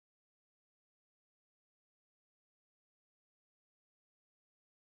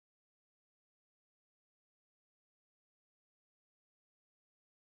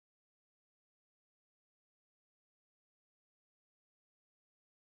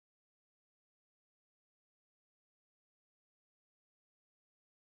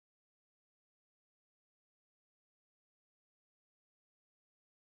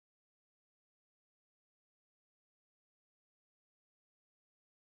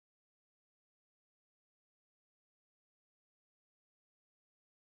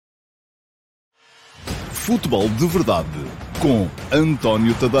Futebol de Verdade com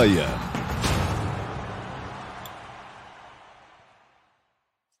António Tadeia.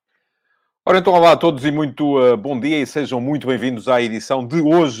 Ora então, olá a todos e muito bom dia e sejam muito bem-vindos à edição de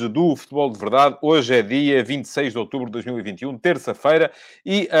hoje do Futebol de Verdade. Hoje é dia 26 de outubro de 2021, terça-feira,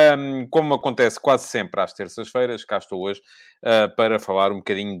 e como acontece quase sempre às terças-feiras, cá estou hoje para falar um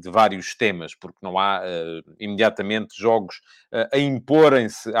bocadinho de vários temas, porque não há imediatamente jogos a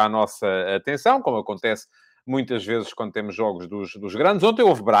imporem-se à nossa atenção, como acontece muitas vezes quando temos jogos dos grandes. Ontem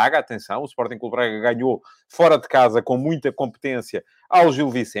houve Braga, atenção, o Sporting Clube Braga ganhou fora de casa com muita competência ao Gil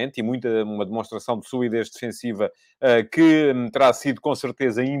Vicente e uma demonstração de solidez defensiva que terá sido com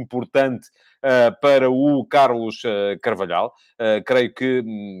certeza importante para o Carlos Carvalhal. Creio que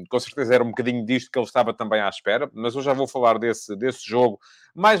com certeza era um bocadinho disto que ele estava também à espera, mas eu já vou falar desse jogo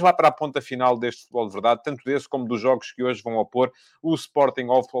mais lá para a ponta final deste Futebol de Verdade, tanto desse como dos jogos que hoje vão opor o Sporting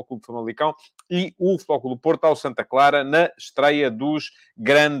ao Futebol Clube de Famalicão e o Futebol Clube do Porto ao Santa Clara na estreia dos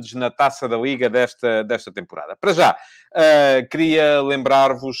grandes na Taça da Liga desta temporada. Para já, queria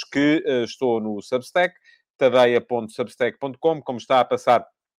lembrar-vos que estou no Substack, tadeia.substack.com, como está a passar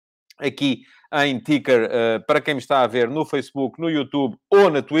aqui em ticker, para quem me está a ver no Facebook, no YouTube ou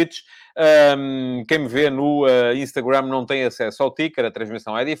na Twitch. Quem me vê no Instagram não tem acesso ao ticker, a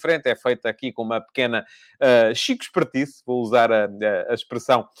transmissão é diferente, é feita aqui com uma pequena chico espertice, vou usar a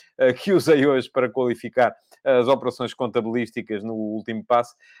expressão que usei hoje para qualificar as operações contabilísticas no último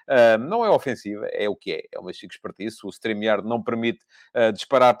passo. Não é ofensiva, é o que é uma chico espertice. O StreamYard não permite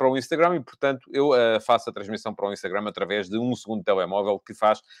disparar para o Instagram e, portanto, eu faço a transmissão para o Instagram através de um segundo telemóvel que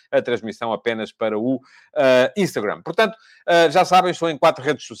faz a transmissão apenas para o Instagram. Portanto, já sabem, estou em 4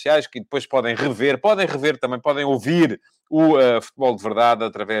 redes sociais que depois podem rever também, podem ouvir o Futebol de Verdade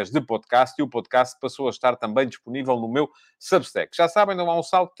através de podcast, e o podcast passou a estar também disponível no meu Substack. Já sabem, não há um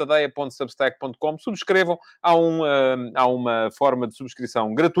salto, tadeia.substack.com, subscrevam, há uma forma de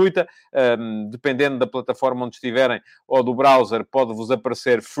subscrição gratuita, dependendo da plataforma onde estiverem ou do browser, pode-vos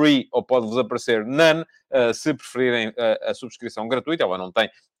aparecer free ou pode-vos aparecer none, se preferirem a subscrição gratuita. Ela não tem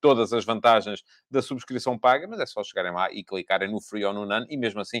todas as vantagens da subscrição paga, mas é só chegarem lá e clicarem no free ou no none, e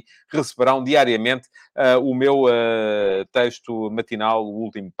mesmo assim receberão diariamente o meu texto matinal, o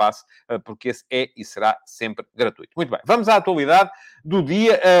último passo, porque esse é e será sempre gratuito. Muito bem, vamos à atualidade do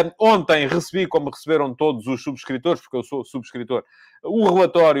dia. Ontem recebi, como receberam todos os subscritores, porque eu sou subscritor, o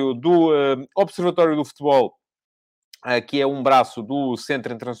relatório do Observatório do Futebol, que é um braço do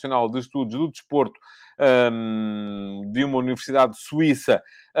Centro Internacional de Estudos do Desporto, de uma universidade suíça,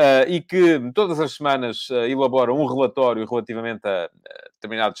 e que todas as semanas elabora um relatório relativamente a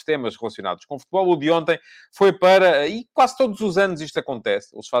determinados temas relacionados com futebol. O de ontem foi para... E quase todos os anos isto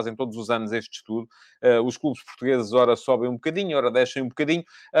acontece. Eles fazem todos os anos este estudo. Os clubes portugueses ora sobem um bocadinho, ora descem um bocadinho.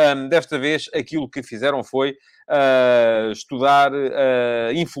 Desta vez, aquilo que fizeram foi estudar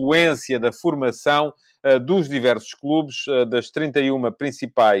a influência da formação dos diversos clubes, das 31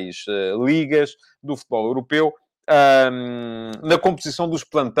 principais ligas do futebol europeu, na composição dos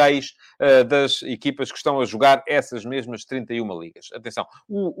plantéis das equipas que estão a jogar essas mesmas 31 ligas. Atenção,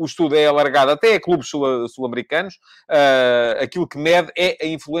 o estudo é alargado até a clubes sul-americanos. Aquilo que mede é a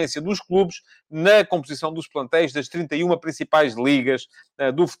influência dos clubes na composição dos plantéis das 31 principais ligas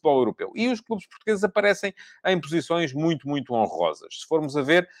do futebol europeu. E os clubes portugueses aparecem em posições muito, muito honrosas. Se formos a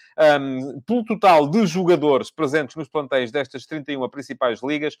ver, pelo total de jogadores presentes nos plantéis destas 31 principais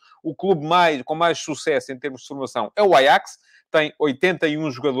ligas, o clube com mais sucesso em termos de formação é o Ajax, tem 81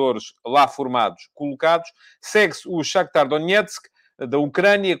 jogadores lá formados, colocados. Segue-se o Shakhtar Donetsk, da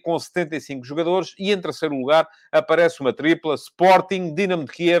Ucrânia, com 75 jogadores, e em terceiro lugar aparece uma tripla: Sporting, Dinamo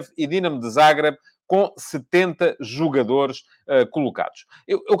de Kiev e Dinamo de Zagreb, com 70 jogadores colocados.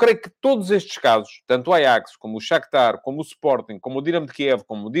 Eu creio que todos estes casos, tanto o Ajax, como o Shakhtar, como o Sporting, como o Dinamo de Kiev,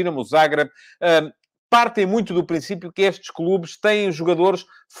 como o Dinamo Zagreb, partem muito do princípio que estes clubes têm jogadores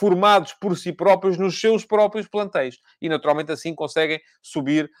formados por si próprios nos seus próprios plantéis. E, naturalmente, assim conseguem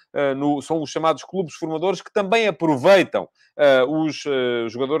subir. São os chamados clubes formadores, que também aproveitam os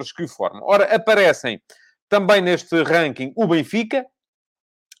jogadores que o formam. Ora, aparecem também neste ranking o Benfica,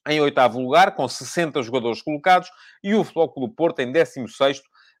 em 8º lugar, com 60 jogadores colocados, e o Futebol Clube do Porto em 16º,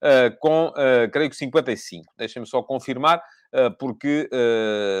 com, creio que 55. Deixem-me só confirmar, porque,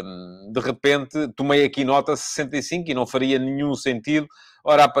 de repente, tomei aqui nota 65 e não faria nenhum sentido.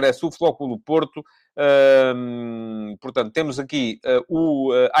 Ora, aparece o Futebol Clube do Porto. Portanto, temos aqui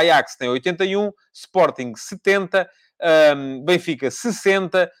o Ajax tem 81, Sporting 70, Benfica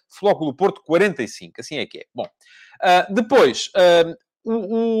 60, Futebol Clube do Porto 45. Assim é que é. Bom, depois...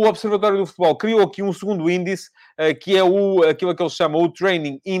 o Observatório do Futebol criou aqui um segundo índice, que é aquilo que eles chamam o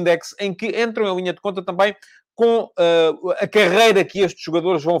Training Index, em que entram em linha de conta também com a carreira que estes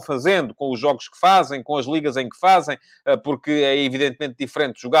jogadores vão fazendo, com os jogos que fazem, com as ligas em que fazem, porque é evidentemente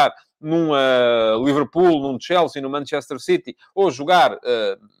diferente jogar num Liverpool, num Chelsea, no Manchester City, ou jogar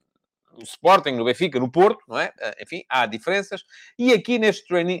no Sporting, no Benfica, no Porto, não é? Enfim, há diferenças. E aqui neste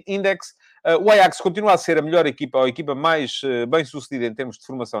Training Index, o Ajax continua a ser a melhor equipa, ou a equipa mais bem-sucedida em termos de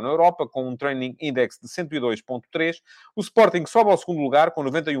formação na Europa, com um Training Index de 102,3. O Sporting sobe ao segundo lugar, com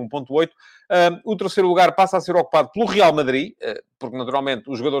 91,8. O terceiro lugar passa a ser ocupado pelo Real Madrid, porque naturalmente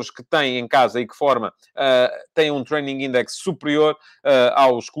os jogadores que têm em casa e que forma têm um Training Index superior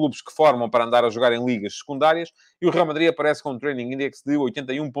aos clubes que formam para andar a jogar em ligas secundárias. E o Real Madrid aparece com um Training Index de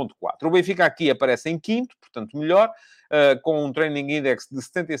 81,4. O Benfica aqui aparece em quinto, portanto melhor, com um Training Index de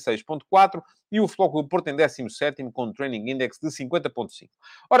 76,4, e o Futebol Clube do Porto em 17º, com um Training Index de 50,5.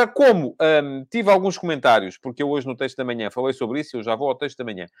 Ora, como tive alguns comentários, porque eu hoje no texto da manhã falei sobre isso, eu já vou ao texto da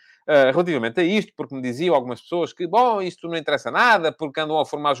manhã, relativamente a isto, porque me diziam algumas pessoas que, bom, isto não interessa nada, porque andam a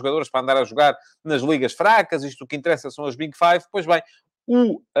formar jogadores para andar a jogar nas ligas fracas, isto o que interessa são as Big Five. Pois bem,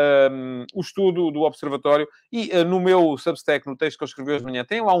 o estudo do Observatório, e no meu Substack, no texto que eu escrevi hoje de manhã,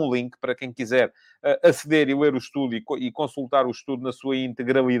 tem lá um link para quem quiser aceder e ler o estudo e consultar o estudo na sua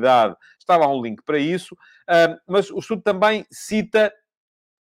integralidade. Está lá um link para isso. Mas o estudo também cita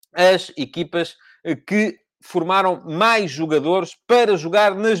as equipas que formaram mais jogadores para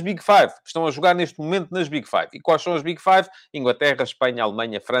jogar nas Big Five, que estão a jogar neste momento nas Big Five. E quais são as Big Five? Inglaterra, Espanha,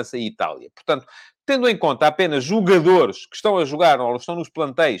 Alemanha, França e Itália. Portanto, tendo em conta apenas jogadores que estão a jogar ou estão nos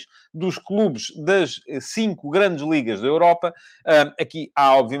plantéis dos clubes das 5 grandes ligas da Europa, aqui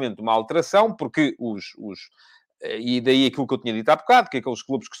há, obviamente, uma alteração, porque e daí aquilo que eu tinha dito há bocado, que aqueles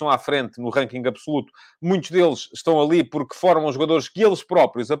clubes que estão à frente no ranking absoluto, muitos deles estão ali porque formam jogadores que eles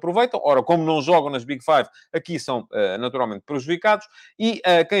próprios aproveitam. Ora, como não jogam nas Big Five, aqui são naturalmente prejudicados. E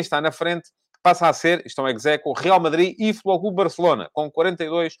quem está na frente passa a ser, estão ex aequo, Real Madrid e Futebol Clube Barcelona, com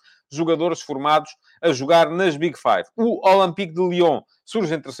 42 jogadores formados a jogar nas Big Five. O Olympique de Lyon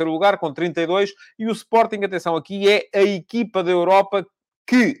surge em terceiro lugar, com 32, e o Sporting, atenção, aqui é a equipa da Europa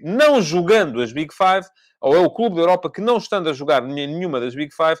que, não jogando as Big Five, ou é o clube da Europa que, não estando a jogar nenhuma das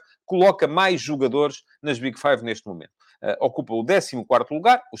Big Five, coloca mais jogadores nas Big Five neste momento. Ocupa o 14º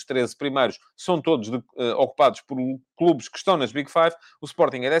lugar, os 13 primeiros são todos ocupados por clubes que estão nas Big Five, o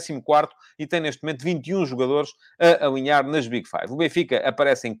Sporting é 14º e tem neste momento 21 jogadores a alinhar nas Big Five. O Benfica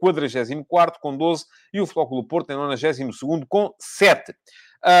aparece em 44º com 12 e o Futebol Clube do Porto em 92º com 7.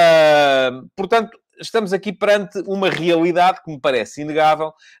 Portanto, estamos aqui perante uma realidade que me parece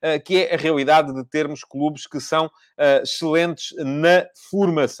inegável, que é a realidade de termos clubes que são excelentes na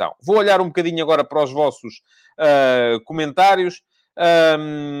formação. Vou olhar um bocadinho agora para os vossos comentários.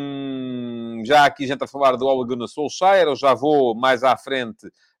 Já aqui gente a falar do Ole Gunnar Solskjaer, eu já vou mais à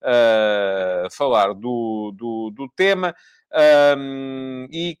frente falar do tema.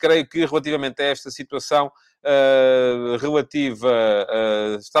 E creio que relativamente a esta situação relativa...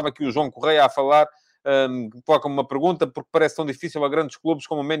 estava aqui o João Correia a falar, coloca-me uma pergunta, porque parece tão difícil a grandes clubes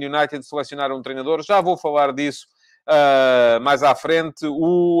como o Man United selecionar um treinador. Já vou falar disso mais à frente.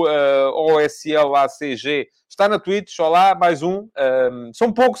 O OSLACG está na Twitch, olá, mais um.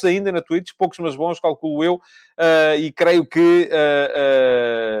 São poucos ainda na Twitch, poucos mas bons, calculo eu, e creio que,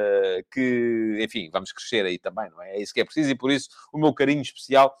 enfim, vamos crescer aí também, não é? É isso que é preciso, e por isso o meu carinho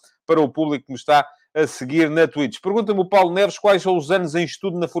especial para o público que me está a seguir na Twitch. Pergunta-me o Paulo Neves quais são os anos em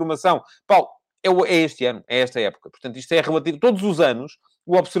estudo na formação. Paulo, é este ano, é esta época. Portanto, isto é relativo. Todos os anos,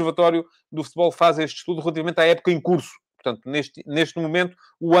 o Observatório do Futebol faz este estudo relativamente à época em curso. Portanto, neste momento,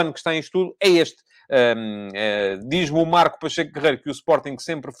 o ano que está em estudo é este. Diz-me o Marco Pacheco Guerreiro que o Sporting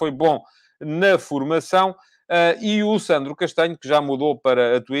sempre foi bom na formação. E o Sandro Castanho, que já mudou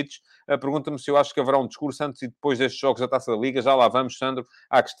para a Twitch, pergunta-me se eu acho que haverá um discurso antes e depois destes jogos da Taça da Liga. Já lá vamos, Sandro,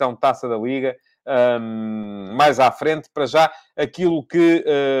 à questão Taça da Liga. Mais à frente. Para já, aquilo que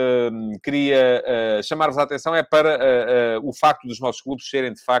queria chamar-vos a atenção é para o facto dos nossos clubes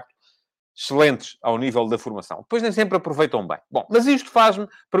serem, de facto, excelentes ao nível da formação. Depois nem sempre aproveitam bem. Bom, mas isto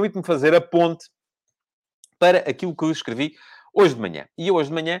permite-me fazer a ponte para aquilo que eu escrevi hoje de manhã. E hoje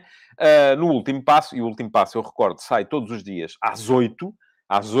de manhã, no último passo, e o último passo, eu recordo, sai todos os dias às 8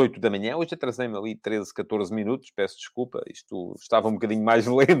 da manhã. Hoje atrasei-me ali 13, 14 minutos, peço desculpa, isto estava um bocadinho mais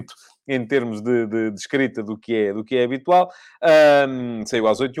lento em termos de escrita do que é habitual. Saiu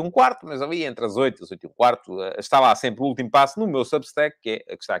às 8h15, mas ali entre as 8 e as 8h15 está lá sempre o último passo no meu Substack, que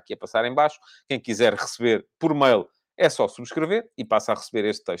é a que está aqui a passar em baixo. Quem quiser receber por mail é só subscrever e passa a receber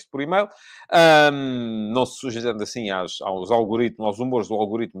este texto por e-mail. Não se sujeitando assim aos algoritmos, aos humores do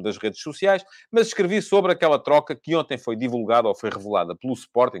algoritmo das redes sociais, mas escrevi sobre aquela troca que ontem foi divulgada ou foi revelada pelo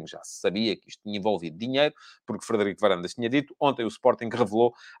Sporting. Já se sabia que isto tinha envolvido dinheiro, porque Frederico Varandas tinha dito. Ontem o Sporting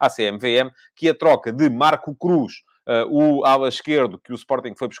revelou à CMVM que a troca de Marco Cruz, o ala esquerdo que o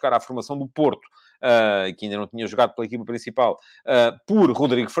Sporting foi buscar à formação do Porto, que ainda não tinha jogado pela equipa principal, por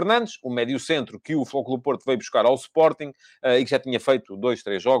Rodrigo Fernandes, o médio-centro que o Futebol Clube do Porto veio buscar ao Sporting, e que já tinha feito 2,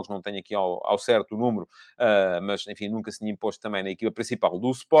 3 jogos, não tenho aqui ao certo o número, mas, enfim, nunca se tinha imposto também na equipa principal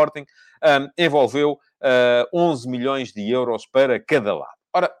do Sporting, envolveu 11 milhões de euros para cada lado.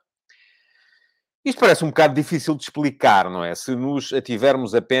 Ora, isto parece um bocado difícil de explicar, não é? Se nos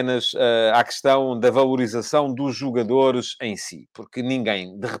ativermos apenas à questão da valorização dos jogadores em si. Porque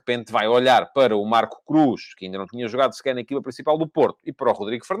ninguém, de repente, vai olhar para o Marco Cruz, que ainda não tinha jogado sequer na equipa principal do Porto, e para o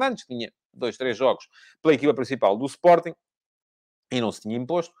Rodrigo Fernandes, que tinha 2, 3 jogos pela equipa principal do Sporting, e não se tinha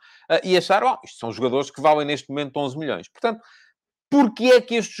imposto, e achar, isto são jogadores que valem neste momento 11 milhões. Portanto, porque é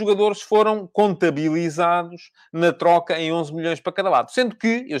que estes jogadores foram contabilizados na troca em 11 milhões para cada lado? Sendo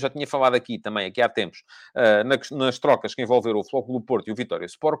que, eu já tinha falado aqui também, aqui há tempos, nas trocas que envolveram o Futebol Clube do Porto e o Vitória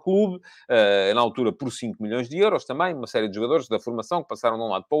Sport Clube, na altura por 5 milhões de euros também, uma série de jogadores da formação que passaram de um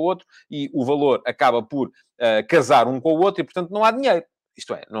lado para o outro, e o valor acaba por casar um com o outro, e portanto não há dinheiro.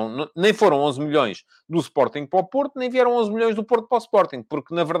 Isto é, nem foram 11 milhões do Sporting para o Porto, nem vieram 11 milhões do Porto para o Sporting,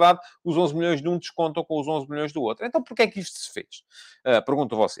 porque, na verdade, os 11 milhões de um descontam com os 11 milhões do outro. Então, porquê é que isto se fez?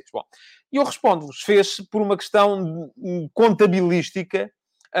 Pergunto a vocês. Bom, eu respondo-vos, fez-se por uma questão contabilística,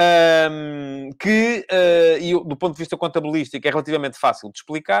 e do ponto de vista contabilístico é relativamente fácil de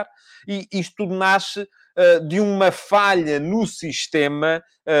explicar, e isto tudo nasce de uma falha no sistema,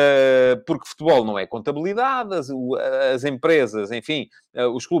 porque futebol não é contabilidade, as empresas, enfim,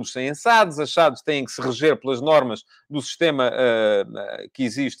 os clubes têm SADs, as SADs têm que se reger pelas normas do sistema que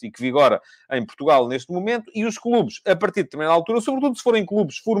existe e que vigora em Portugal neste momento, e os clubes, a partir de determinada altura, sobretudo se forem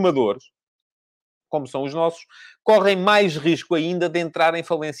clubes formadores, como são os nossos, correm mais risco ainda de entrar em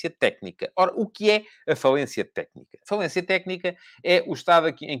falência técnica. Ora, o que é a falência técnica? A falência técnica é o estado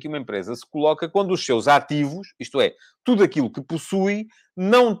em que uma empresa se coloca quando os seus ativos, isto é, tudo aquilo que possui,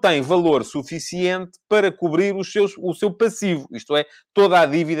 não tem valor suficiente para cobrir o seu passivo, isto é, toda a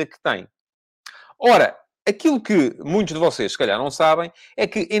dívida que tem. Ora, aquilo que muitos de vocês, se calhar, não sabem, é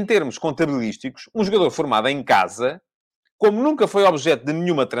que, em termos contabilísticos, um jogador formado em casa, como nunca foi objeto de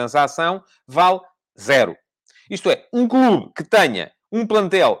nenhuma transação, vale zero. Isto é, um clube que tenha um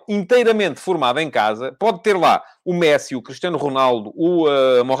plantel inteiramente formado em casa, pode ter lá o Messi, o Cristiano Ronaldo, o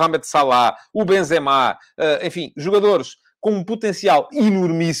Mohamed Salah, o Benzema, enfim, jogadores com um potencial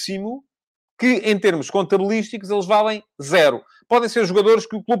enormíssimo, que, em termos contabilísticos, eles valem zero. Podem ser jogadores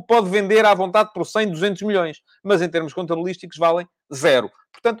que o clube pode vender à vontade por 100, 200 milhões, mas, em termos contabilísticos, valem zero.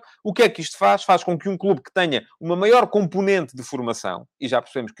 Portanto, o que é que isto faz? Faz com que um clube que tenha uma maior componente de formação, e já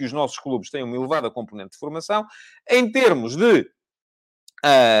percebemos que os nossos clubes têm uma elevada componente de formação, em termos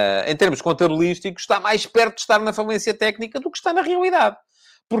contabilísticos, está mais perto de estar na falência técnica do que está na realidade.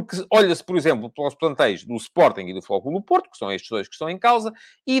 Porque olha-se, por exemplo, para os plantéis do Sporting e do Futebol Clube do Porto, que são estes dois que estão em causa,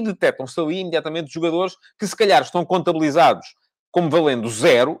 e detectam-se ali imediatamente jogadores que se calhar estão contabilizados como valendo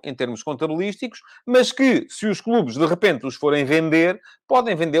zero, em termos contabilísticos, mas que, se os clubes de repente os forem vender,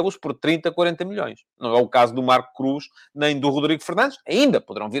 podem vendê-los por 30, 40 milhões. Não é o caso do Marco Cruz, nem do Rodrigo Fernandes. Ainda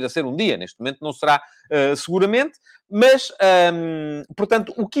poderão vir a ser um dia. Neste momento não será seguramente. Mas,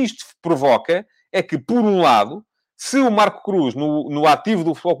 portanto, o que isto provoca é que, por um lado, se o Marco Cruz, no ativo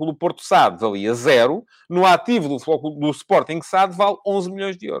do Futebol Clube do Porto SAD, valia zero, no ativo do Sporting SAD vale 11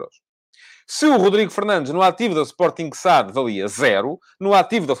 milhões de euros. Se o Rodrigo Fernandes, no ativo da Sporting SAD, valia zero, no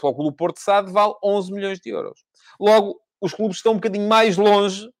ativo da Futebol Clube do Porto SAD, vale 11 milhões de euros. Logo, os clubes estão um bocadinho mais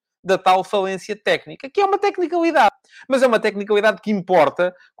longe da tal falência técnica, que é uma tecnicalidade. Mas é uma tecnicalidade que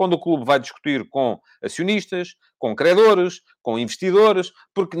importa quando o clube vai discutir com acionistas, com credores, com investidores,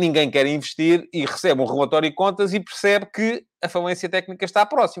 porque ninguém quer investir e recebe um relatório de contas e percebe que a falência técnica está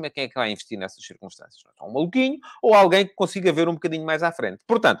próxima. Quem é que vai investir nessas circunstâncias? Um maluquinho ou alguém que consiga ver um bocadinho mais à frente.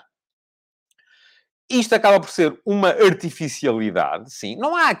 Portanto, isto acaba por ser uma artificialidade, sim.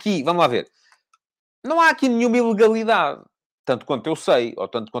 Não há aqui, vamos lá ver, não há aqui nenhuma ilegalidade. Tanto quanto eu sei, ou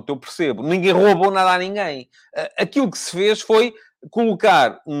tanto quanto eu percebo. Ninguém roubou nada a ninguém. Aquilo que se fez foi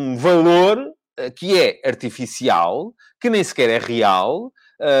colocar um valor que é artificial, que nem sequer é real,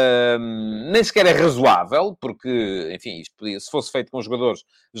 nem sequer é razoável, porque, enfim, isto podia, se fosse feito com jogadores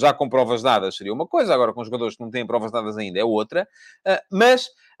já com provas dadas seria uma coisa, agora com jogadores que não têm provas dadas ainda é outra, mas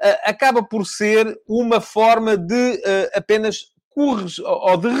acaba por ser uma forma de apenas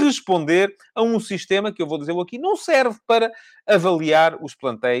ou de responder a um sistema que, eu vou dizê-lo aqui, não serve para avaliar os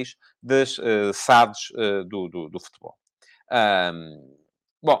plantéis das SADs do futebol.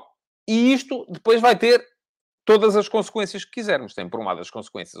 Bom, e isto depois vai ter todas as consequências que quisermos. Tem, por um lado, as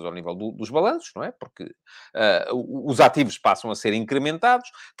consequências ao nível dos balanços, não é? Porque os ativos passam a ser incrementados.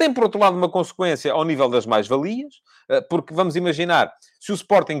 Tem, por outro lado, uma consequência ao nível das mais-valias, porque vamos imaginar, se o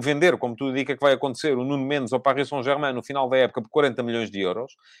Sporting vender, como tudo indica que vai acontecer, o Nuno Mendes ao Paris Saint-Germain no final da época por 40 milhões de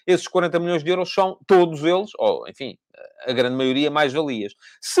euros, esses 40 milhões de euros são todos eles, ou, enfim, a grande maioria, mais-valias.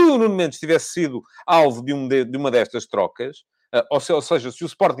 Se o Nuno Mendes tivesse sido alvo de uma destas trocas, ou seja, se o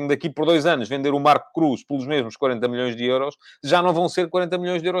Sporting daqui por 2 anos vender o Marco Cruz pelos mesmos 40 milhões de euros, já não vão ser 40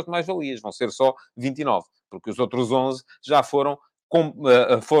 milhões de euros de mais-valias, vão ser só 29, porque os outros 11 já foram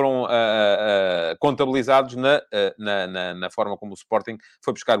contabilizados na forma como o Sporting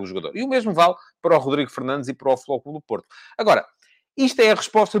foi buscar o jogador. E o mesmo vale para o Rodrigo Fernandes e para o Futebol Clube do Porto. Agora, isto é a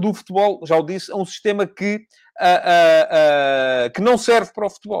resposta do futebol, já o disse, a um sistema que não serve para o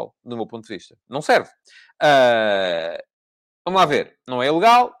futebol, do meu ponto de vista. Não serve. Vamos lá ver. Não é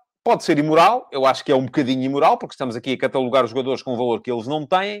legal. Pode ser imoral. Eu acho que é um bocadinho imoral, porque estamos aqui a catalogar os jogadores com um valor que eles não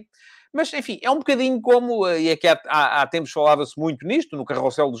têm. Mas, enfim, é um bocadinho como... E é que há tempos falava-se muito nisto, no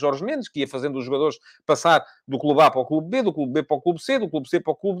carrossel de Jorge Mendes, que ia fazendo os jogadores passar do clube A para o clube B, do clube B para o clube C, do clube C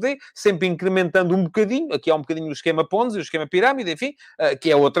para o clube D, sempre incrementando um bocadinho. Aqui há um bocadinho o esquema Ponzi, o esquema Pirâmide, enfim,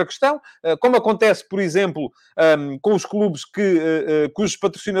 que é outra questão. Como acontece, por exemplo, com os clubes cujos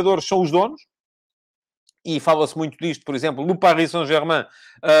patrocinadores são os donos. E fala-se muito disto, por exemplo, no Paris Saint-Germain,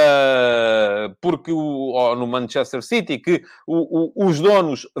 ou no Manchester City, que os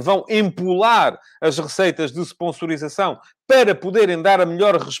donos vão empolar as receitas de sponsorização para poderem dar a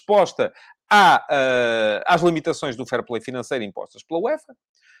melhor resposta às limitações do fair play financeiro impostas pela UEFA,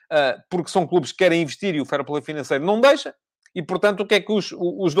 porque são clubes que querem investir e o fair play financeiro não deixa. E, portanto, o que é que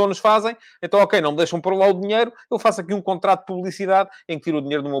os donos fazem? Então, ok, não me deixam pôr lá o dinheiro, eu faço aqui um contrato de publicidade em que tiro o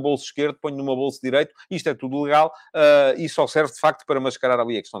dinheiro do meu bolso esquerdo, ponho no meu bolso direito, isto é tudo legal, e só serve, de facto, para mascarar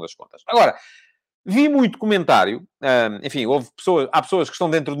ali a questão das contas. Agora, vi muito comentário, enfim, há pessoas que estão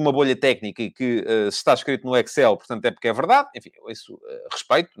dentro de uma bolha técnica e que se está escrito no Excel, portanto é porque é verdade, enfim, isso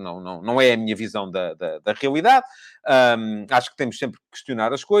respeito, não é a minha visão da realidade, acho que temos sempre que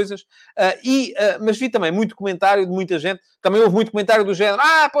questionar as coisas, mas vi também muito comentário de muita gente, também houve muito comentário do género,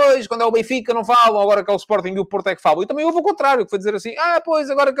 pois, quando é o Benfica não falam, agora que é o Sporting e o Porto é que falam, e também houve o contrário, que foi dizer assim, pois,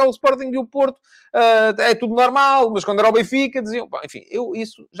 agora que é o Sporting e o Porto é tudo normal, mas quando era o Benfica diziam, enfim, eu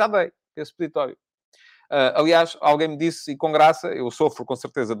isso já dei, esse peditório. Aliás, alguém me disse, e com graça, eu sofro com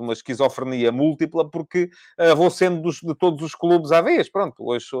certeza de uma esquizofrenia múltipla, porque vou sendo de todos os clubes à vez. Pronto,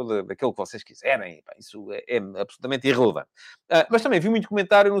 hoje sou daquilo que vocês quiserem. Pá, isso é absolutamente irrelevante. Mas também vi muito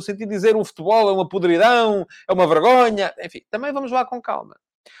comentário no sentido de dizer o futebol é uma podridão, é uma vergonha. Enfim, também vamos lá com calma.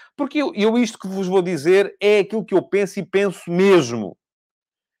 Porque eu isto que vos vou dizer é aquilo que eu penso e penso mesmo.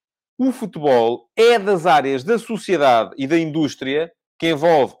 O futebol é das áreas da sociedade e da indústria que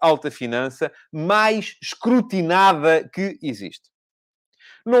envolve alta finança, mais escrutinada que existe.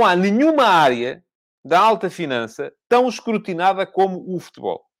 Não há nenhuma área da alta finança tão escrutinada como o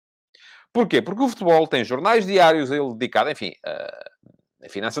futebol. Porquê? Porque o futebol tem jornais diários a ele dedicado, enfim, a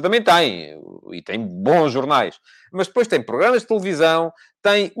finança também tem, e tem bons jornais, mas depois tem programas de televisão,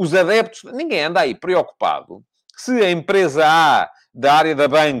 tem os adeptos, ninguém anda aí preocupado se a empresa A da área da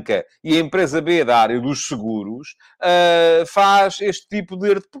banca e a empresa B da área dos seguros faz este tipo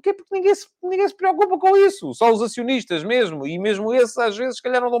de... Porquê? Porque ninguém se preocupa com isso. Só os acionistas mesmo. E mesmo esses, às vezes, se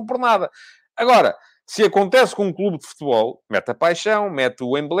calhar não dão por nada. Agora, se acontece com um clube de futebol, mete a paixão, mete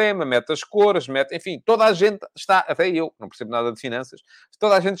o emblema, mete as cores, enfim, toda a gente está, até eu, não percebo nada de finanças,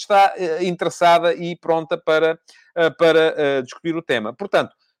 toda a gente está interessada e pronta para discutir o tema.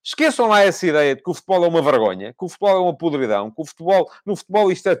 Portanto, esqueçam lá essa ideia de que o futebol é uma vergonha, que o futebol é uma podridão, que no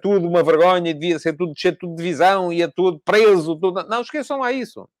futebol isto é tudo uma vergonha, devia ser tudo cheio de divisão e é tudo preso. Tudo... Não, esqueçam lá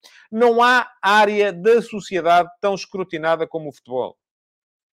isso. Não há área da sociedade tão escrutinada como o futebol.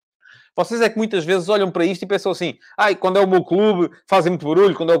 Vocês é que muitas vezes olham para isto e pensam assim, quando é o meu clube fazem muito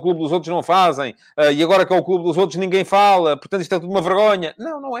barulho, quando é o clube dos outros não fazem, e agora que é o clube dos outros ninguém fala, portanto isto é tudo uma vergonha.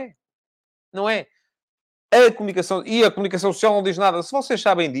 Não é. Não é. A comunicação social não diz nada. Se vocês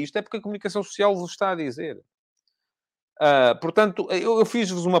sabem disto, é porque a comunicação social vos está a dizer. Portanto, eu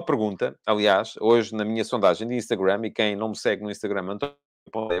fiz-vos uma pergunta, aliás, hoje na minha sondagem de Instagram, e quem não me segue no Instagram, António,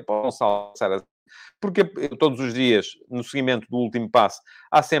 pode salvar, porque todos os dias, no seguimento do último passo,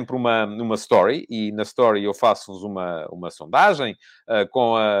 há sempre uma story, e na story eu faço-vos uma sondagem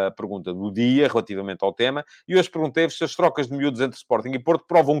com a pergunta do dia, relativamente ao tema, e hoje perguntei-vos se as trocas de miúdos entre Sporting e Porto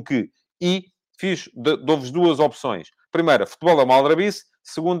provam que, e dou-vos duas opções. Primeira, futebol é uma aldrabice.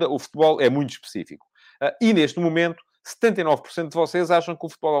 Segunda, o futebol é muito específico. E neste momento, 79% de vocês acham que o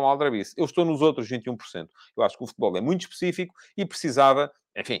futebol é uma aldrabice. Eu estou nos outros 21%. Eu acho que o futebol é muito específico e precisava,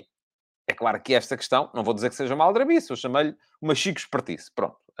 enfim, é claro que esta questão, não vou dizer que seja uma aldrabice, eu chamei-lhe uma chico espertice.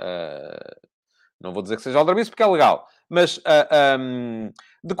 Pronto. Não vou dizer que seja aldrabice porque é legal. Mas,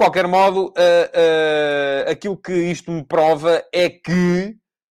 de qualquer modo, aquilo que isto me prova é que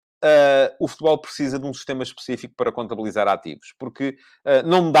o futebol precisa de um sistema específico para contabilizar ativos. Porque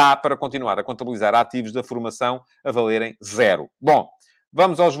não dá para continuar a contabilizar ativos da formação a valerem zero. Bom,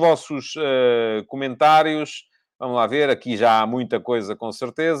 vamos aos vossos comentários. Vamos lá ver, aqui já há muita coisa, com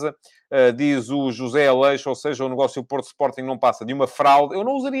certeza. Diz o José Aleixo, ou seja, o negócio Porto Sporting não passa de uma fraude. Eu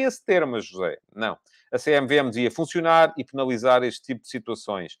não usaria esse termo, José. Não. A CMVM devia funcionar e penalizar este tipo de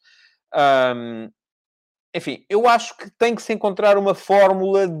situações. Enfim, eu acho que tem que se encontrar uma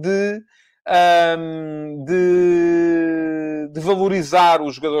fórmula de valorizar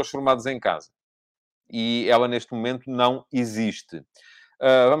os jogadores formados em casa. E ela, neste momento, não existe.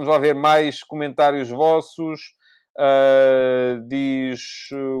 Vamos lá ver mais comentários vossos. Diz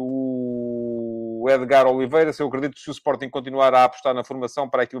o Edgar Oliveira: se eu acredito que se o Sporting continuar a apostar na formação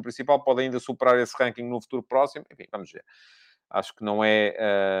para aquilo principal, pode ainda superar esse ranking no futuro próximo. Enfim, vamos ver. Acho que não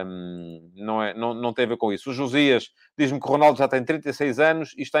tem a ver com isso. O Josias diz-me que o Ronaldo já tem 36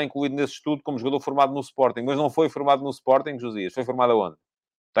 anos e está incluído nesse estudo como jogador formado no Sporting. Mas não foi formado no Sporting, Josias. Foi formado aonde?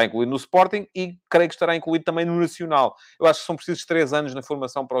 Está incluído no Sporting e creio que estará incluído também no Nacional. Eu acho que são precisos 3 anos na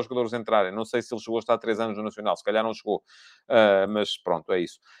formação para os jogadores entrarem. Não sei se ele chegou a estar 3 anos no Nacional. Se calhar não chegou. Mas pronto, é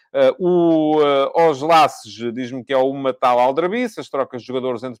isso. Os Laces diz-me que é uma tal aldrabice, as trocas de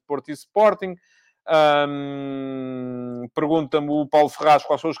jogadores entre Porto e Sporting. Pergunta-me o Paulo Ferraz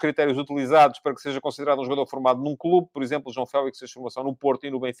quais são os critérios utilizados para que seja considerado um jogador formado num clube. Por exemplo, João Félix fez formação no Porto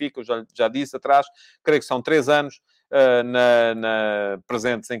e no Benfica, eu já disse atrás, creio que são 3 anos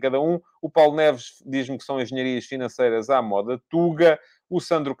presentes em cada um. O Paulo Neves diz-me que são engenharias financeiras à moda Tuga. O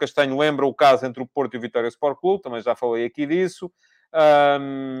Sandro Castanho lembra o caso entre o Porto e o Vitória Sport Clube, também já falei aqui disso.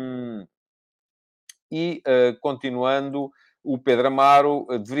 Continuando, o Pedro Amaro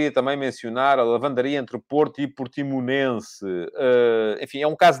deveria também mencionar a lavandaria entre Porto e Portimonense. Enfim, é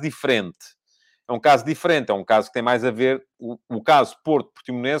um caso diferente. É um caso diferente, é um caso que tem mais a ver... O caso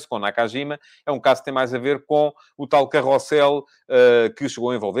Porto-Portimonense, com Nakajima, é um caso que tem mais a ver com o tal carrossel que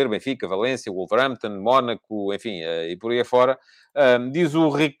chegou a envolver Benfica, Valência, Wolverhampton, Mónaco, enfim, e por aí afora. Diz o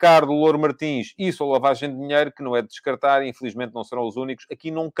Ricardo Louro Martins, isso ou lavagem de dinheiro, que não é de descartar, e infelizmente não serão os únicos.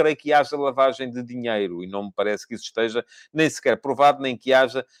 Aqui não creio que haja lavagem de dinheiro, e não me parece que isso esteja nem sequer provado, nem que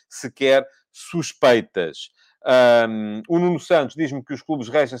haja sequer suspeitas. O Nuno Santos diz-me que os clubes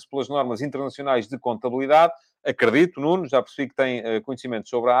regem-se pelas normas internacionais de contabilidade. Acredito, Nuno, já percebi que tem conhecimento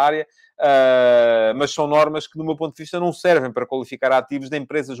sobre a área, mas são normas que, do meu ponto de vista, não servem para qualificar ativos de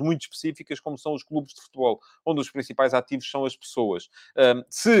empresas muito específicas, como são os clubes de futebol, onde os principais ativos são as pessoas.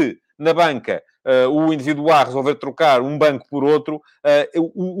 Se na banca o indivíduo A resolver trocar um banco por outro,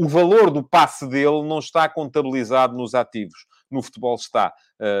 o valor do passe dele não está contabilizado nos ativos. No futebol está.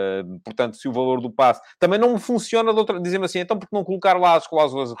 Portanto, se o valor do passe... Também não funciona de outra... Dizem-me assim, então por que não colocar lá as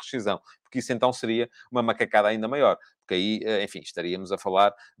cláusulas de rescisão? Porque isso então seria uma macacada ainda maior. Porque aí, enfim, estaríamos a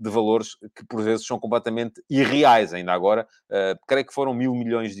falar de valores que por vezes são completamente irreais. Ainda agora, creio que foram 1.000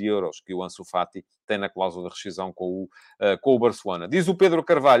 milhões de euros que o Ansu Fati tem na cláusula de rescisão com o Barcelona. Diz o Pedro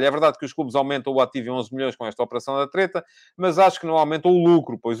Carvalho, é verdade que os clubes aumentam o ativo em 11 milhões com esta operação da treta, mas acho que não aumentam o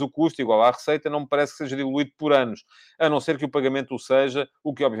lucro, pois o custo, igual à receita, não me parece que seja diluído por anos, a não ser que o pagamento o seja,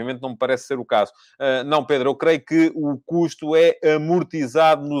 o que obviamente não me parece ser o caso. Não, Pedro, eu creio que o custo é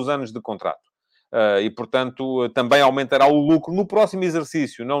amortizado nos anos de contrato. E, portanto, também aumentará o lucro no próximo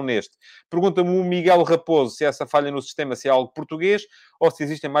exercício, não neste. Pergunta-me o Miguel Raposo se essa falha no sistema se é algo português ou se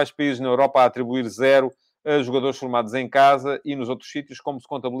existem mais países na Europa a atribuir zero a jogadores formados em casa e nos outros sítios, como se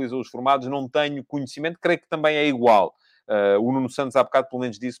contabilizam os formados. Não tenho conhecimento, creio que também é igual. O Nuno Santos, há bocado, pelo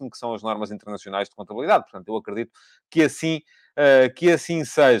menos, disse-me que são as normas internacionais de contabilidade. Portanto, eu acredito que assim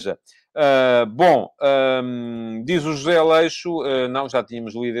seja. Diz o José Aleixo, não, já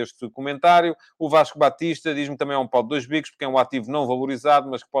tínhamos lido este comentário. O Vasco Batista diz-me também é um pau de dois bicos, porque é um ativo não valorizado,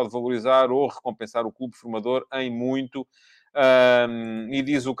 mas que pode valorizar ou recompensar o clube formador em muito. E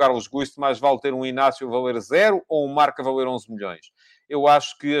diz o Carlos Guisto, mais vale ter um Inácio valer zero ou um Marca valer 11 milhões. Eu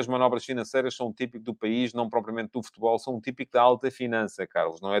acho que as manobras financeiras são um típico do país, não propriamente do futebol, são um típico da alta finança,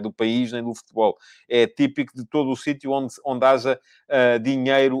 Carlos. Não é do país nem do futebol. É típico de todo o sítio onde haja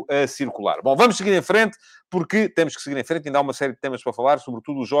dinheiro a circular. Bom, vamos seguir em frente, porque temos que seguir em frente. Ainda há uma série de temas para falar,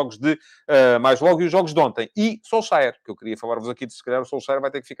 sobretudo os jogos de mais logo e os jogos de ontem. E Solskjaer, que eu queria falar-vos aqui, se calhar o Solskjaer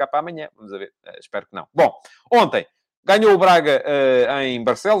vai ter que ficar para amanhã. Vamos ver. Espero que não. Bom, ontem, Ganhou o Braga em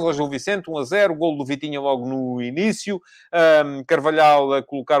Barcelos, ao Gil Vicente, 1-0, golo do Vitinha logo no início. Carvalhal a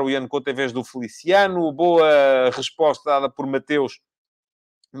colocar o Ian Couto em vez do Feliciano. Boa resposta dada por Mateus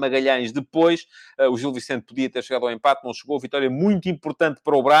Magalhães depois. O Gil Vicente podia ter chegado ao empate, não chegou. Vitória muito importante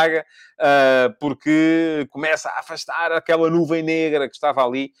para o Braga, porque começa a afastar aquela nuvem negra que estava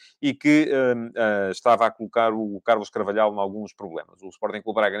ali e que estava a colocar o Carlos Carvalhal em alguns problemas. O Sporting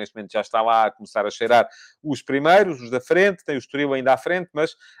Clube Braga, neste momento, já está lá a começar a cheirar os primeiros, os da frente. Tem o Estoril ainda à frente,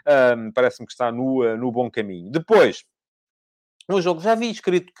 mas parece-me que está no bom caminho. Depois, um jogo, já vi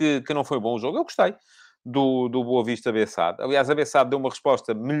escrito que não foi bom o jogo. Eu gostei do Boa Vista Bessade. Aliás, a Bessade deu uma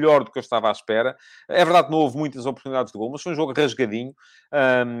resposta melhor do que eu estava à espera. É verdade que não houve muitas oportunidades de gol, mas foi um jogo rasgadinho,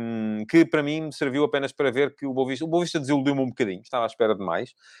 que para mim me serviu apenas para ver que o Boa Vista desiludiu-me um bocadinho. Estava à espera de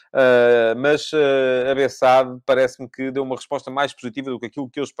mais. Mas a Bessade parece-me que deu uma resposta mais positiva do que aquilo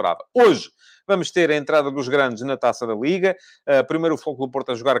que eu esperava. Hoje vamos ter a entrada dos grandes na Taça da Liga. Primeiro o Futebol do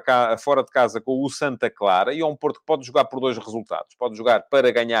Porto a jogar cá, fora de casa com o Santa Clara. E é um Porto que pode jogar por dois resultados. Pode jogar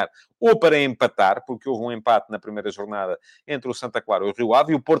para ganhar ou para empatar, porque houve um empate na primeira jornada entre o Santa Clara e o Rio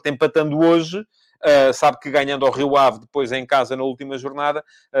Ave, e o Porto empatando hoje, sabe que ganhando ao Rio Ave, depois em casa na última jornada,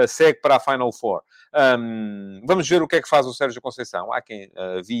 segue para a Final Four. Vamos ver o que é que faz o Sérgio Conceição. Há quem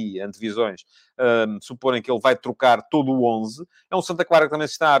vi antevisões suporem que ele vai trocar todo o 11. É um Santa Clara que também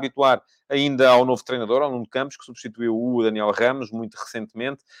se está a habituar ainda ao novo treinador, ao Nuno Campos, que substituiu o Daniel Ramos, muito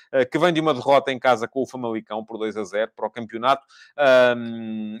recentemente, que vem de uma derrota em casa com o Famalicão por 2-0 para o campeonato.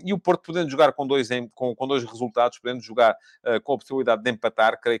 E o Porto, podendo jogar com dois resultados, podendo jogar com a possibilidade de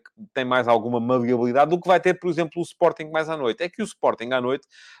empatar, creio que tem mais alguma maleabilidade do que vai ter, por exemplo, o Sporting mais à noite. É que o Sporting à noite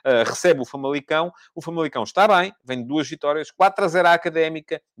recebe o Famalicão está bem, vem de 2 vitórias, 4-0 à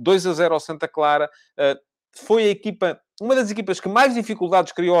Académica, 2-0 ao Santa Clara, foi a equipa, uma das equipas que mais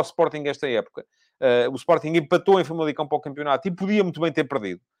dificuldades criou ao Sporting esta época. O Sporting empatou em Famalicão para o campeonato e podia muito bem ter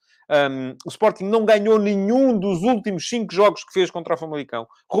perdido. O Sporting não ganhou nenhum dos últimos 5 jogos que fez contra o Famalicão.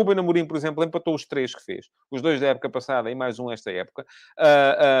 Ruben Amorim, por exemplo, empatou os 3 que fez. Os 2 da época passada e mais um esta época.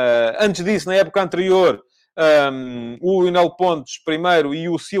 Antes disso, na época anterior, o Lionel Pontes primeiro e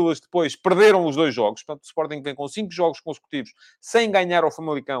o Silas depois perderam os 2 jogos. Portanto, o Sporting vem com 5 jogos consecutivos sem ganhar ao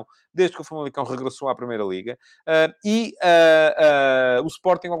Famalicão, desde que o Famalicão regressou à Primeira Liga. O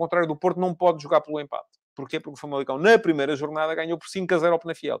Sporting, ao contrário do Porto, não pode jogar pelo empate. Porquê? Porque o Famalicão, na primeira jornada, ganhou por 5-0 ao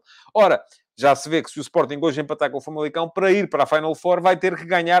Penafiel. Ora, já se vê que se o Sporting hoje empatar com o Famalicão, para ir para a Final Four, vai ter que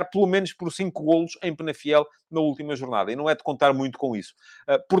ganhar pelo menos por 5 golos em Penafiel na última jornada. E não é de contar muito com isso.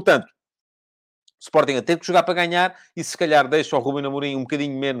 Portanto, o Sporting a ter que jogar para ganhar e se calhar deixa o Ruben Amorim um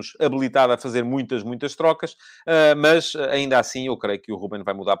bocadinho menos habilitado a fazer muitas trocas, mas ainda assim eu creio que o Ruben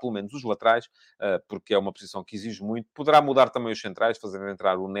vai mudar pelo menos os laterais, porque é uma posição que exige muito. Poderá mudar também os centrais, fazendo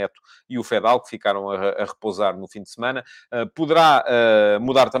entrar o Neto e o Fedal, que ficaram a repousar no fim de semana. Poderá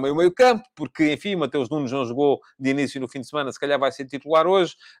mudar também o meio-campo, porque, enfim, Mateus Nunes não jogou de início no fim de semana, se calhar vai ser titular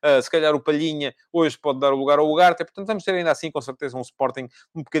hoje, se calhar o Palhinha hoje pode dar o lugar ao Ugarte. Portanto, vamos ter ainda assim, com certeza, um Sporting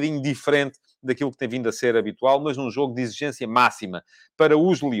um bocadinho diferente daquilo que tem vindo a ser habitual, mas num jogo de exigência máxima para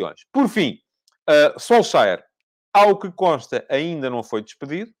os Leões. Por fim, Solskjaer, ao que consta, ainda não foi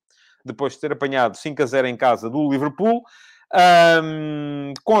despedido, depois de ter apanhado 5-0 em casa do Liverpool.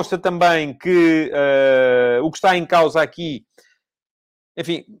 Consta também que o que está em causa aqui,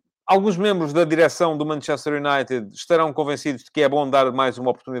 enfim, alguns membros da direção do Manchester United estarão convencidos de que é bom dar mais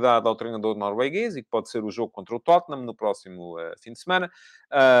uma oportunidade ao treinador norueguês e que pode ser o jogo contra o Tottenham no próximo fim de semana.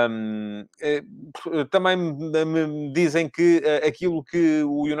 Também me dizem que aquilo que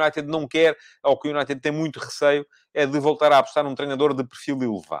o United não quer, ou que o United tem muito receio, é de voltar a apostar num treinador de perfil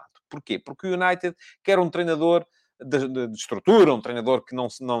elevado. Porquê? Porque o United quer um treinador de estrutura, um treinador que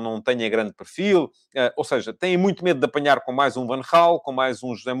não tenha grande perfil, ou seja, têm muito medo de apanhar com mais um Van Gaal, com mais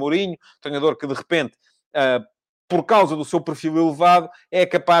um José Mourinho, treinador que de repente, por causa do seu perfil elevado, é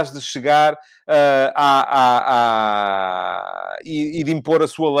capaz de chegar e de impor a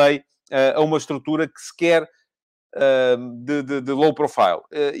sua lei a uma estrutura que se quer de low profile.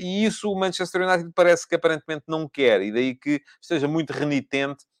 E isso o Manchester United parece que aparentemente não quer, e daí que esteja muito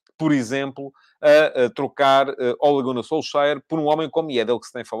renitente, por exemplo, a trocar Ole Gunnar Solskjaer por um homem como é dele que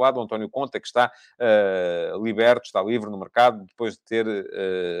se tem falado, o António Conte, que está liberto, está livre no mercado, depois de ter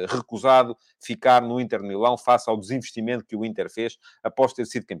recusado ficar no Inter de Milão face ao desinvestimento que o Inter fez após ter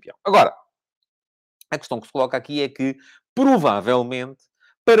sido campeão. Agora, a questão que se coloca aqui é que, provavelmente,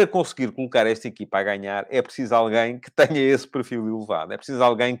 para conseguir colocar esta equipa a ganhar, é preciso alguém que tenha esse perfil elevado. É preciso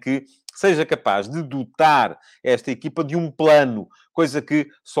alguém que seja capaz de dotar esta equipa de um plano, coisa que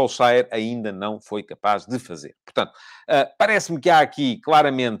Solskjaer ainda não foi capaz de fazer. Portanto, parece-me que há aqui,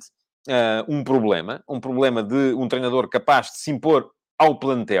 claramente, um problema de um treinador capaz de se impor ao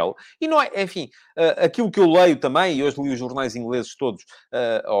plantel. E não é, enfim, aquilo que eu leio também, e hoje li os jornais ingleses todos,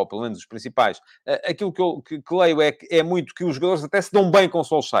 ou pelo menos os principais, aquilo que leio é muito que os jogadores até se dão bem com o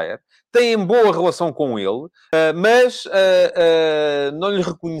Solskjaer, têm boa relação com ele, mas não lhe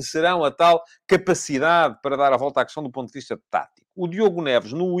reconhecerão a tal capacidade para dar a volta à questão do ponto de vista tático. O Diogo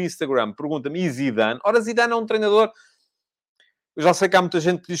Neves, no Instagram, pergunta-me, e Zidane? Ora, Zidane é um treinador, eu já sei que há muita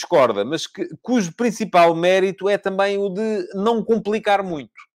gente que discorda, mas cujo principal mérito é também o de não complicar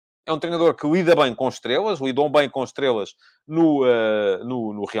muito. É um treinador que lida bem com estrelas, lidou bem com estrelas no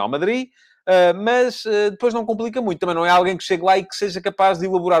Real Madrid, mas depois não complica muito. Também não é alguém que chegue lá e que seja capaz de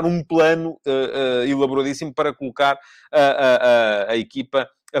elaborar um plano elaboradíssimo para colocar a equipa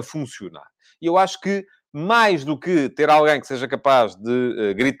a funcionar. E eu acho que, mais do que ter alguém que seja capaz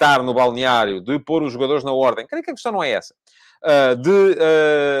de gritar no balneário, de pôr os jogadores na ordem, creio que a questão não é essa.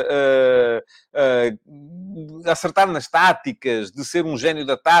 Acertar nas táticas, de ser um gênio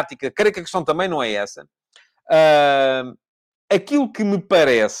da tática. Creio que a questão também não é essa. Aquilo que me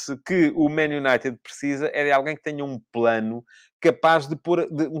parece que o Man United precisa é de alguém que tenha um plano capaz de pôr...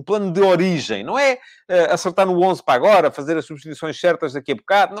 um plano de origem. Não é acertar no 11 para agora, fazer as substituições certas daqui a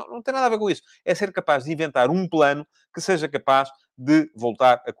bocado. Não tem nada a ver com isso. É ser capaz de inventar um plano que seja capaz de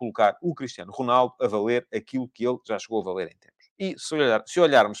voltar a colocar o Cristiano Ronaldo a valer aquilo que ele já chegou a valer em tempos. E se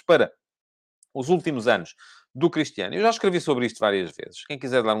olharmos para os últimos anos do Cristiano, eu já escrevi sobre isto várias vezes. Quem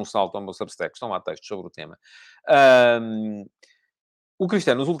quiser dar um salto ao meu Substack, estão lá textos sobre o tema. O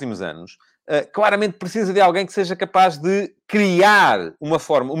Cristiano, nos últimos anos, claramente precisa de alguém que seja capaz de criar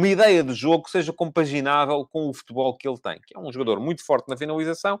uma ideia de jogo que seja compaginável com o futebol que ele tem. Que é um jogador muito forte na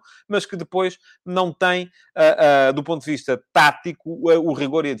finalização, mas que depois não tem, do ponto de vista tático, o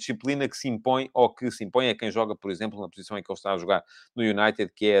rigor e a disciplina que se impõe, ou que se impõe a quem joga, por exemplo, na posição em que ele está a jogar no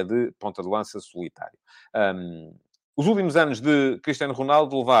United, que é de ponta de lança solitário. Os últimos anos de Cristiano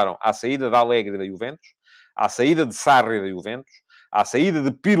Ronaldo levaram à saída da Allegri da Juventus, à saída de Sarri da Juventus, à saída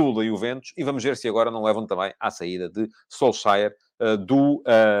de Pirlo da Juventus, e vamos ver se agora não levam também à saída de Solskjaer do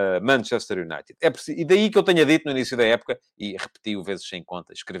Manchester United. E daí que eu tenha dito no início da época, e repeti-o vezes sem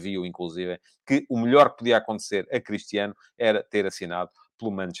conta, escrevi-o inclusive, que o melhor que podia acontecer a Cristiano era ter assinado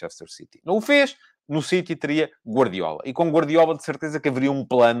pelo Manchester City. Não o fez. No City teria Guardiola. E com Guardiola, de certeza que haveria um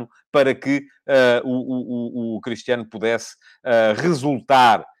plano para que o Cristiano pudesse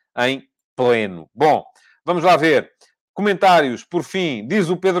resultar em pleno. Bom, vamos lá ver. Comentários, por fim, diz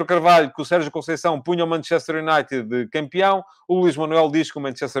o Pedro Carvalho que o Sérgio Conceição punha o Manchester United de campeão. O Luís Manuel diz que o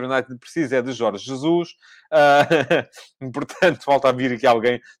Manchester United precisa é de Jorge Jesus. Portanto, falta a vir aqui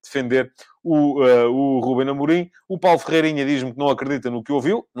alguém defender o Ruben Amorim. O Paulo Ferreirinha diz-me que não acredita no que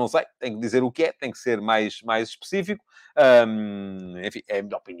ouviu. Não sei, tem que dizer o que é, tem que ser mais específico. Enfim, é a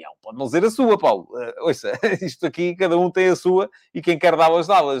minha opinião. Pode não dizer a sua, Paulo. Ouça, isto aqui, cada um tem a sua e quem quer dá-las,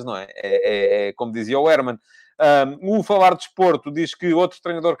 não é? É como dizia o Herman. O Falar de Desporto diz que outro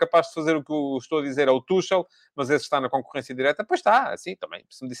treinador capaz de fazer o que eu estou a dizer é o Tuchel, mas esse está na concorrência direta. Pois está, assim também.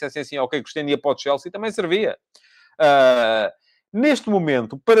 Se me dissessem assim, ok, Cristiano ia para o Chelsea, também servia. Neste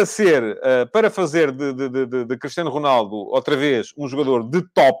momento, para fazer de Cristiano Ronaldo, outra vez, um jogador de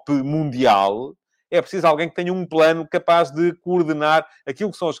top mundial, é preciso alguém que tenha um plano capaz de coordenar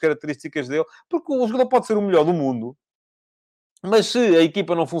aquilo que são as características dele, porque o jogador pode ser o melhor do mundo, mas se a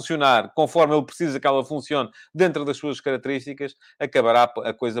equipa não funcionar conforme ele precisa que ela funcione dentro das suas características, acabará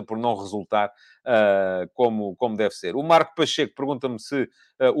a coisa por não resultar como deve ser. O Marco Pacheco pergunta-me se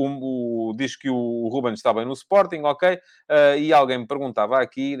diz que o Ruben está bem no Sporting, ok? E alguém me perguntava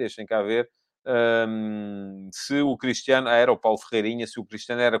aqui, deixem cá ver, se o Cristiano... era o Paulo Ferreirinha, se o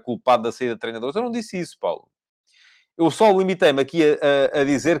Cristiano era culpado da saída de treinadores. Eu não disse isso, Paulo. Eu só limitei-me aqui a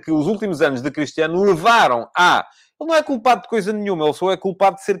dizer que os últimos anos de Cristiano levaram a... Ele não é culpado de coisa nenhuma, ele só é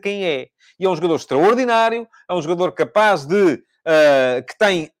culpado de ser quem é. E é um jogador extraordinário, é um jogador capaz de... que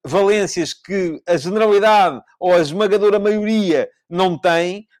tem valências que a generalidade ou a esmagadora maioria não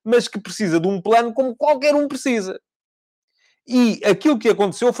tem, mas que precisa de um plano como qualquer um precisa. E aquilo que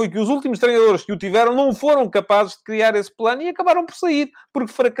aconteceu foi que os últimos treinadores que o tiveram não foram capazes de criar esse plano e acabaram por sair,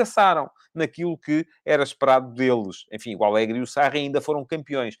 porque fracassaram naquilo que era esperado deles. Enfim, o Allegri e o Sarri ainda foram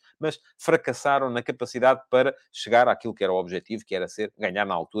campeões, mas fracassaram na capacidade para chegar àquilo que era o objetivo, que era ganhar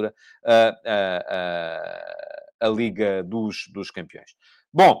na altura a Liga dos Campeões.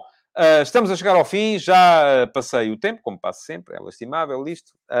 Bom, estamos a chegar ao fim, já passei o tempo, como passo sempre, é lastimável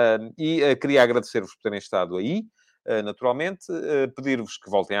isto, e queria agradecer-vos por terem estado aí. naturalmente. Pedir-vos que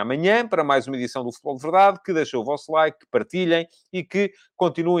voltem amanhã para mais uma edição do Futebol de Verdade, que deixem o vosso like, que partilhem e que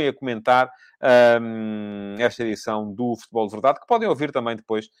continuem a comentar esta edição do Futebol de Verdade, que podem ouvir também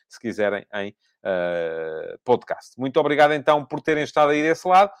depois, se quiserem, em podcast. Muito obrigado, então, por terem estado aí desse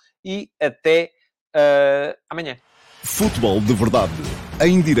lado e até amanhã. Futebol de Verdade,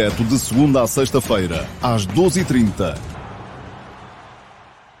 em direto de segunda a sexta-feira, às 12h30